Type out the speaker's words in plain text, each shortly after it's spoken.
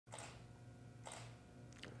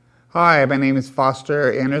Hi, my name is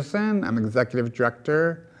Foster Anderson. I'm Executive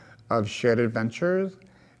Director of Shared Adventures.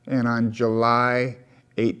 And on July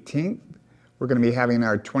 18th, we're going to be having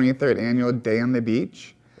our 23rd annual Day on the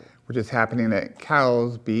Beach, which is happening at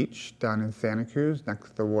Cowles Beach down in Santa Cruz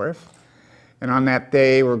next to the wharf. And on that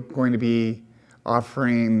day, we're going to be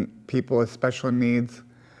offering people with special needs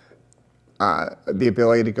the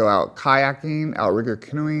ability to go out kayaking, outrigger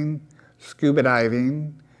canoeing, scuba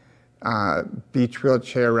diving, beach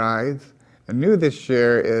wheelchair rides. And new this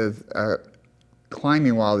year is a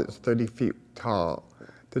climbing wall that's 30 feet tall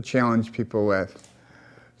to challenge people with.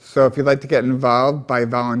 So if you'd like to get involved by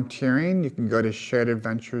volunteering, you can go to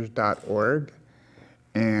sharedadventures.org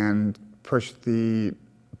and push the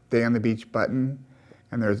Day on the Beach button,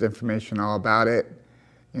 and there's information all about it,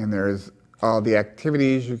 and there's all the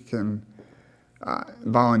activities you can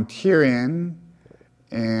volunteer in.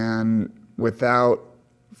 And without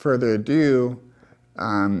further ado,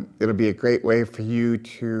 it'll be a great way for you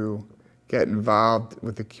to get involved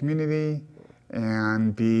with the community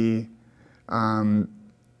and be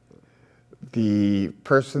the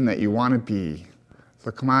person that you want to be. So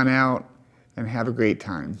come on out and have a great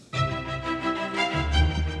time.